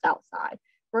your pets outside.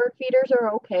 Bird feeders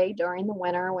are okay during the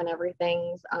winter when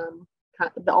everything's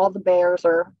all the bears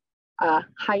are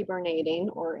hibernating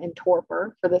or in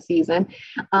torpor for the season.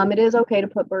 It is okay to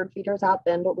put bird feeders out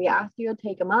then, but we ask you to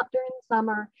take them up during the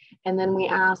summer, and then we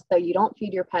ask that you don't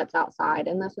feed your pets outside.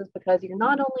 And this is because you're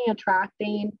not only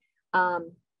attracting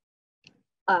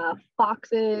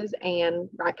foxes and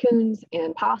raccoons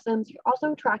and possums, you're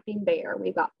also attracting bear.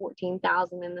 We've got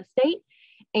 14,000 in the state,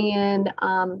 and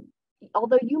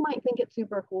although you might think it's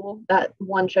super cool that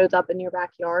one shows up in your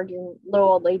backyard, your little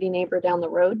old lady neighbor down the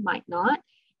road might not.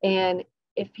 And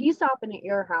if he's stopping at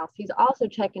your house, he's also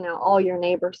checking out all your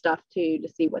neighbor stuff too to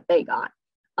see what they got.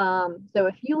 So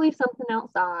if you leave something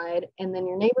outside and then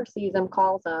your neighbor sees them,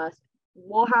 calls us,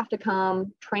 we'll have to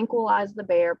come tranquilize the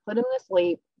bear, put them to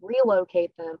sleep,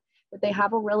 relocate them. But they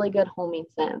have a really good homing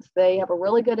sense. They have a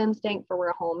really good instinct for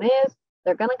where home is.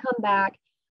 They're going to come back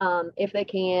if they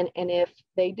can. And if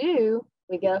they do,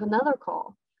 we get another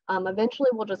call. Eventually,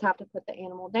 we'll just have to put the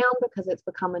animal down because it's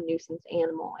become a nuisance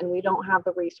animal, and we don't have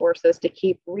the resources to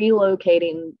keep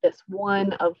relocating this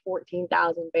one of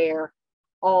 14,000 bear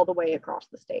all the way across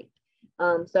the state.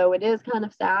 So it is kind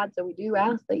of sad. So we do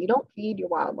ask that you don't feed your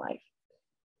wildlife.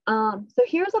 So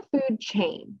here's a food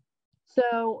chain.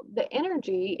 So the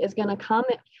energy is going to come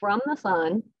from the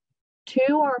sun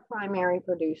to our primary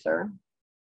producer.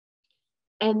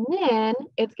 And then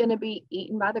it's going to be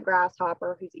eaten by the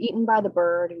grasshopper, who's eaten by the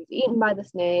bird, who's eaten by the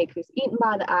snake, who's eaten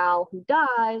by the owl, who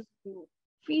dies, who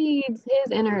feeds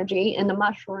his energy into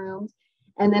mushrooms,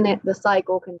 and then the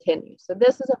cycle continues. So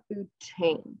this is a food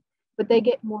chain, but they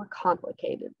get more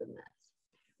complicated than this.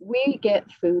 We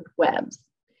get food webs.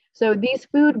 So these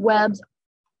food webs,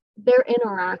 they're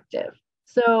interactive.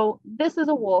 So this is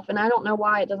a wolf, and I don't know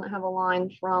why it doesn't have a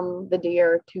line from the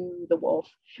deer to the wolf,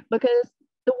 because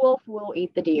the wolf will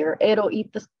eat the deer. It'll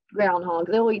eat the groundhogs.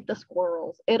 It'll eat the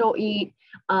squirrels. It'll eat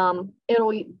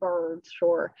birds.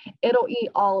 Sure, it'll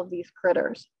eat all of these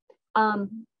critters.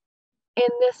 And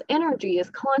this energy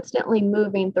is constantly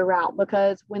moving throughout,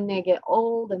 because when they get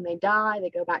old and they die,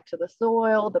 they go back to the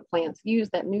soil. The plants use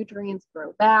that nutrients,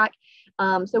 grow back.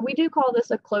 So we do call this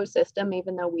a closed system,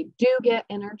 even though we do get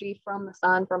energy from the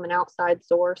sun, from an outside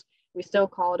source. We still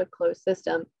call it a closed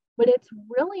system. But it's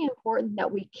really important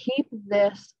that we keep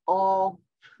this all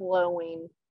flowing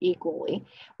equally.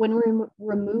 When we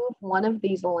remove one of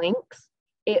these links,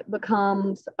 it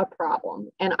becomes a problem.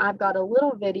 And I've got a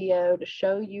little video to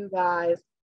show you guys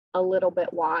a little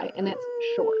bit why, and it's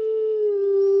short.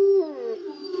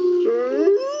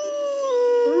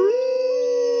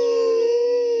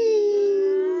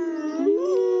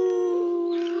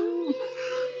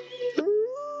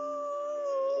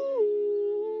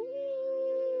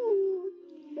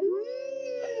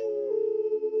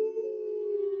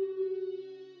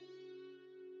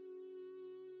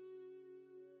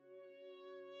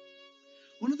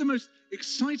 One of the most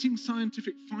exciting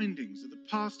scientific findings of the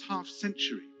past half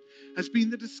century has been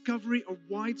the discovery of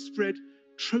widespread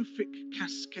trophic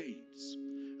cascades.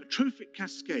 A trophic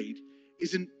cascade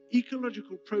is an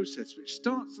ecological process which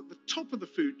starts at the top of the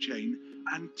food chain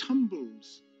and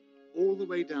tumbles all the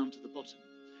way down to the bottom.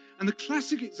 And the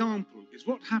classic example is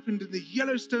what happened in the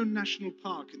Yellowstone National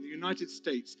Park in the United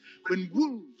States when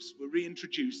wolves were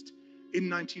reintroduced in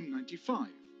 1995.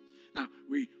 Now,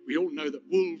 we all know that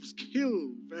wolves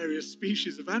kill various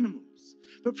species of animals,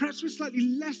 but perhaps we're slightly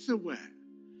less aware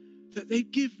that they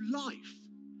give life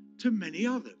to many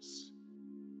others.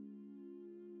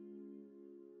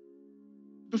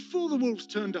 Before the wolves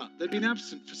turned up, they'd been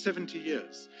absent for 70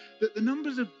 years, that the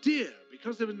numbers of deer,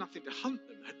 because there was nothing to hunt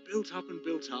them, had built up and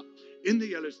built up in the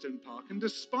Yellowstone Park, and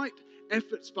despite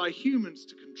efforts by humans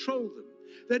to control them,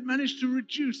 they'd managed to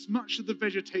reduce much of the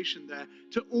vegetation there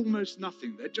to almost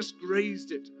nothing. They'd just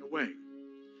grazed it away.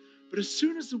 But as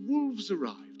soon as the wolves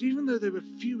arrived, even though they were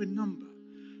few in number,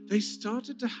 they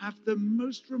started to have the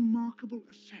most remarkable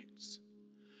effects.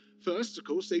 First, of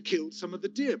course, they killed some of the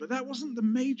deer, but that wasn't the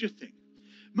major thing.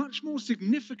 Much more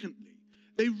significantly,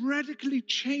 they radically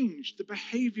changed the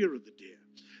behavior of the deer.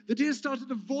 The deer started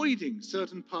avoiding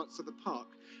certain parts of the park,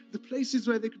 the places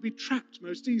where they could be trapped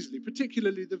most easily,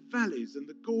 particularly the valleys and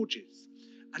the gorges.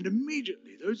 And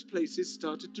immediately those places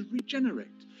started to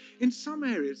regenerate. In some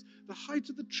areas, the height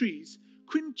of the trees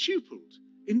quintupled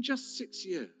in just 6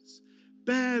 years.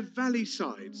 Bare valley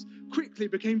sides quickly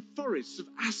became forests of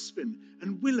aspen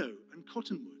and willow and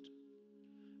cottonwood.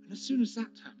 And as soon as that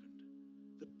happened,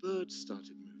 the birds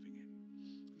started moving in.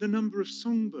 The number of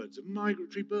songbirds, of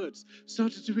migratory birds,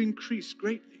 started to increase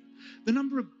greatly. The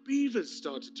number of beavers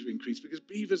started to increase because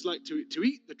beavers like to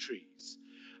eat the trees.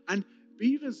 And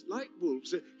beavers, like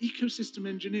wolves, are ecosystem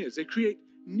engineers. They create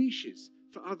niches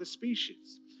for other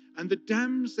species. And the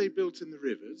dams they built in the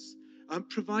rivers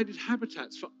provided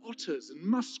habitats for otters and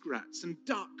muskrats and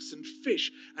ducks and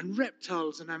fish and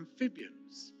reptiles and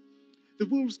amphibians. The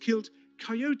wolves killed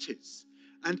coyotes,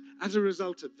 and as a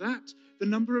result of that, the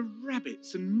number of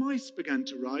rabbits and mice began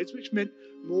to rise, which meant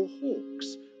more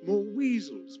hawks, more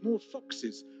weasels, more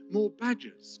foxes, more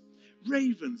badgers.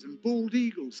 Ravens and bald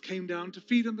eagles came down to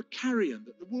feed on the carrion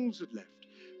that the wolves had left.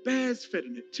 Bears fed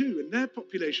on it too, and their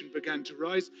population began to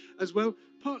rise as well,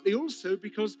 partly also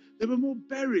because there were more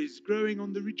berries growing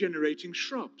on the regenerating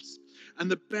shrubs. And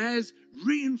the bears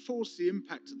reinforced the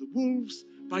impact of the wolves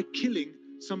by killing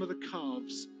some of the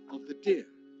calves of the deer.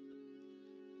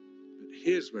 But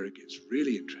here's where it gets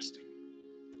really interesting.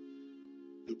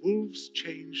 The wolves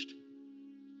changed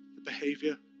the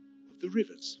behavior of the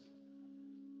rivers.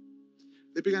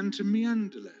 They began to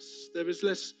meander less. There was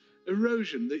less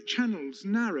erosion. The channels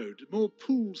narrowed, more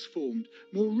pools formed,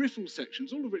 more riffle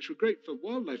sections, all of which were great for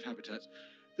wildlife habitats.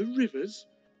 The rivers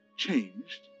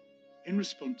changed in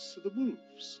response to the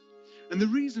wolves. And the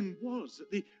reason was that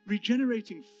the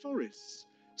regenerating forests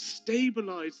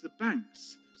stabilized the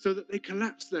banks so that they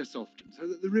collapsed less often, so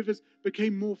that the rivers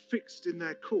became more fixed in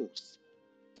their course.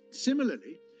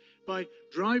 Similarly, by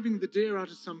driving the deer out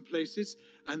of some places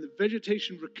and the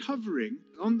vegetation recovering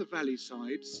on the valley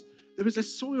sides, there was less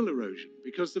soil erosion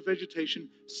because the vegetation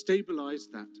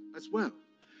stabilized that as well.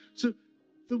 So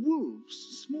the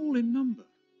wolves, small in number,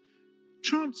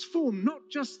 transformed not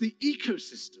just the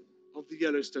ecosystem of the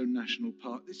Yellowstone National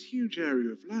Park, this huge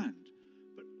area of land,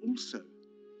 but also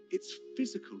its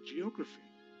physical geography.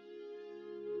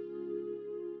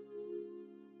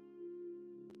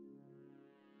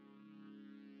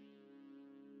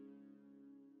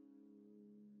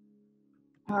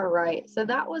 All right, so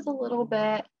that was a little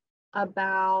bit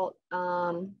about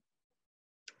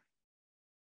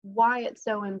why it's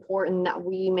so important that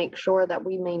we make sure that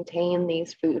we maintain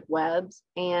these food webs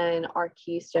and our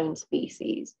keystone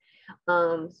species.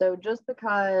 So just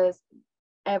because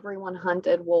everyone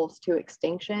hunted wolves to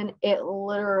extinction, it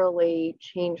literally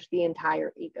changed the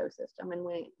entire ecosystem. And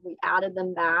when we added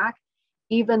them back,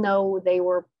 even though they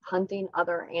were hunting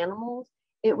other animals,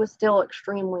 it was still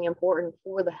extremely important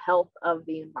for the health of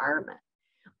the environment.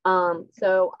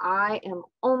 So I am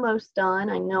almost done.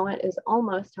 I know it is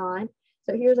almost time.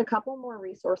 So here's a couple more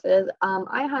resources.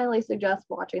 I highly suggest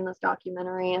watching this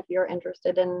documentary if you're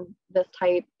interested in this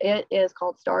type. It is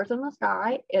called Stars in the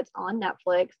Sky. It's on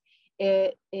Netflix.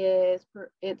 The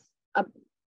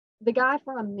guy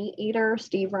from Meat Eater,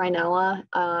 Steve Rinella,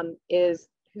 is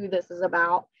who this is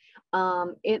about.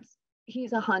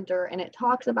 He's a hunter, and it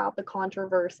talks about the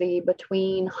controversy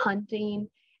between hunting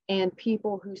and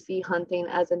people who see hunting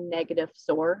as a negative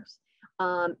source.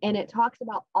 And it talks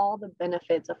about all the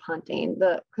benefits of hunting,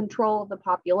 the control of the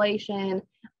population,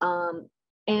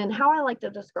 and how I like to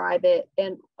describe it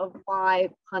and of why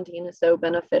hunting is so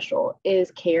beneficial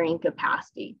is carrying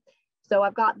capacity. So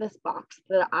I've got this box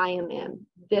that I am in.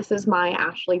 This is my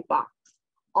Ashley box.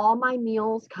 All my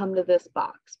meals come to this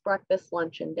box, breakfast,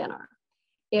 lunch, and dinner.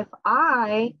 If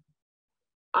I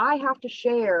have to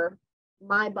share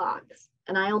my box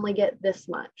and I only get this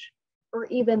much or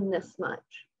even this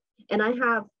much, and I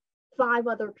have 5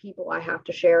 other people I have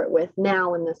to share it with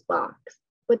now in this box,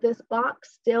 but this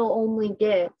box still only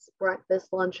gets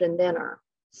breakfast, lunch, and dinner.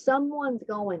 someone's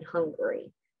going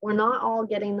hungry. We're not all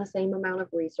getting the same amount of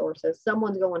resources.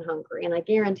 Someone's going hungry, and I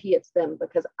guarantee it's them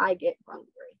because I get hungry.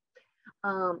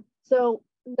 So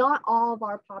not all of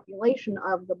our population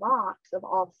of the box, of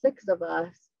all 6 of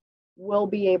us, will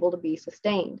be able to be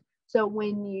sustained. So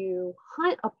when you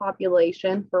hunt a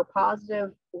population for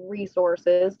positive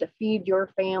resources to feed your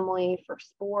family, for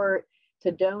sport,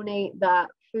 to donate that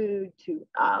food to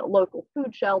local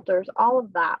food shelters, all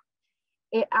of that,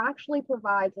 it actually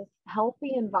provides a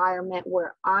healthy environment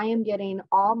where I am getting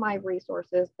all my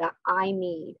resources that I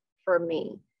need for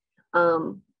me.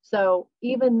 So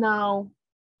even though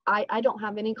I don't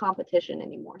have any competition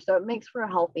anymore, so it makes for a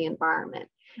healthy environment.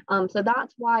 So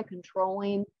that's why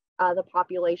controlling the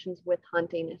populations with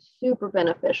hunting is super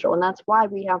beneficial. And that's why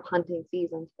we have hunting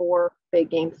seasons for big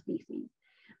game species.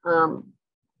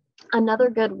 Another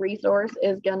good resource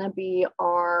is going to be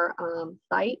our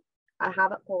site. I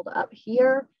have it pulled up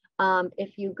here.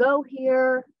 If you go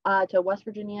here to West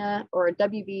Virginia or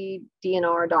wvdnr.gov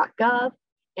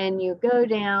and you go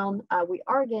down, we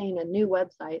are getting a new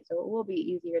website, so it will be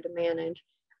easier to manage.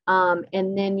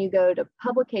 And then you go to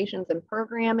publications and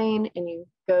programming and you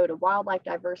go to wildlife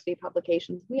diversity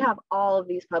publications. We have all of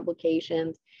these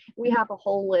publications. We have a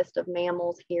whole list of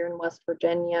mammals here in West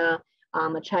Virginia, a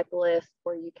checklist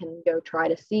where you can go try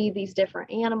to see these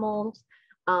different animals.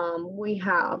 We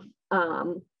have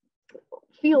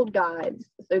field guides.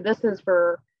 So this is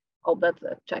for, oh, that's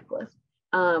a checklist.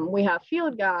 We have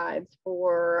field guides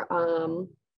for, where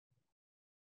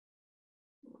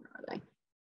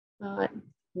are they?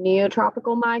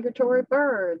 Neotropical migratory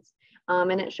birds.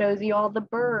 And it shows you all the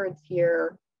birds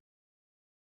here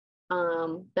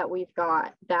that we've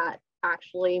got that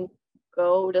actually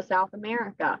go to South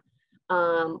America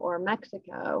or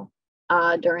Mexico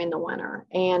during the winter.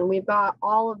 And we've got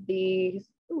all of these,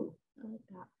 ooh, I like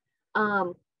that.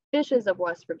 Fishes of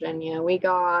West Virginia. We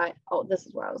got, oh, this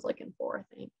is what I was looking for, I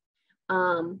think.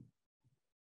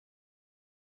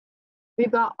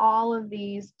 We've got all of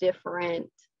these different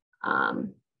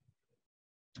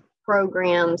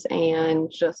programs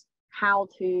and just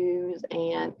how-tos,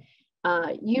 and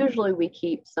usually we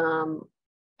keep some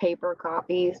paper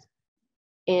copies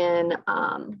in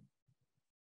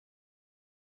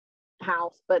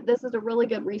house, but this is a really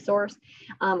good resource.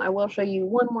 I will show you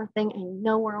one more thing. I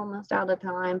know we're almost out of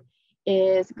time,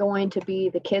 is going to be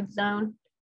the kids zone.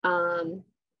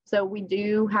 So we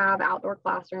do have outdoor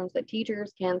classrooms that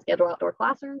teachers can schedule outdoor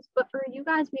classrooms, but for you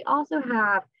guys, we also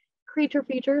have creature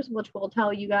features, which will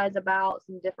tell you guys about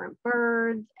some different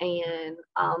birds and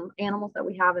animals that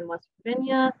we have in West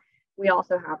Virginia. We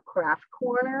also have Craft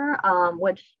Corner,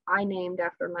 which I named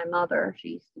after my mother. She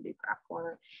used to do Craft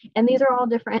Corner. And these are all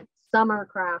different summer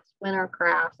crafts, winter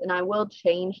crafts, and I will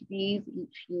change these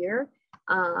each year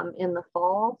in the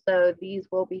fall. So these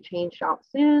will be changed out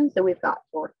soon. So we've got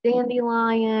Fork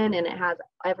Dandelion, and it has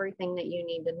everything that you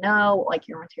need to know, like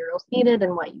your materials needed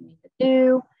and what you need to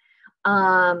do.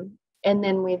 And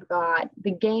then we've got the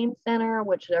Game Center,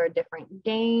 which are different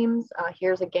games.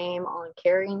 Here's a game on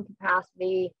carrying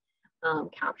capacity,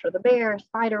 Capture the Bear,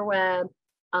 Spider Web.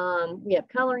 We have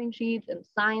coloring sheets and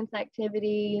science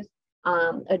activities,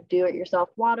 a do-it-yourself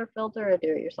water filter, a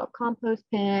do-it-yourself compost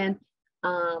bin,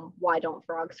 why don't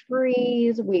frogs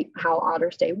freeze, how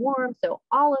otters stay warm. So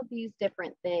all of these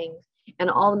different things and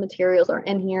all the materials are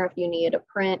in here. If you need a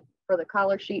print for the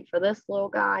color sheet for this little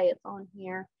guy, it's on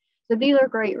here. So these are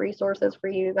great resources for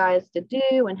you guys to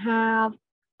do and have.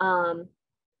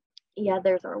 Yeah,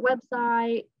 there's our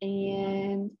website,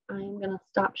 and I'm gonna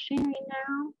stop sharing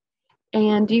now.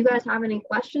 And do you guys have any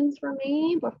questions for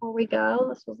me before we go?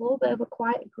 This was a little bit of a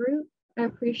quiet group. I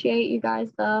appreciate you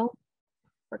guys though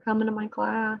for coming to my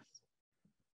class.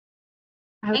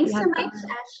 Thanks so much,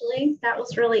 Ashley. That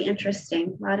was really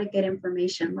interesting. A lot of good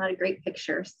information, a lot of great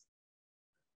pictures.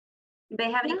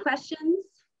 Anybody have any questions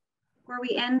before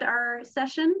we end our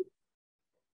session?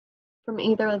 From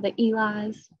either of the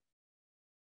Eli's?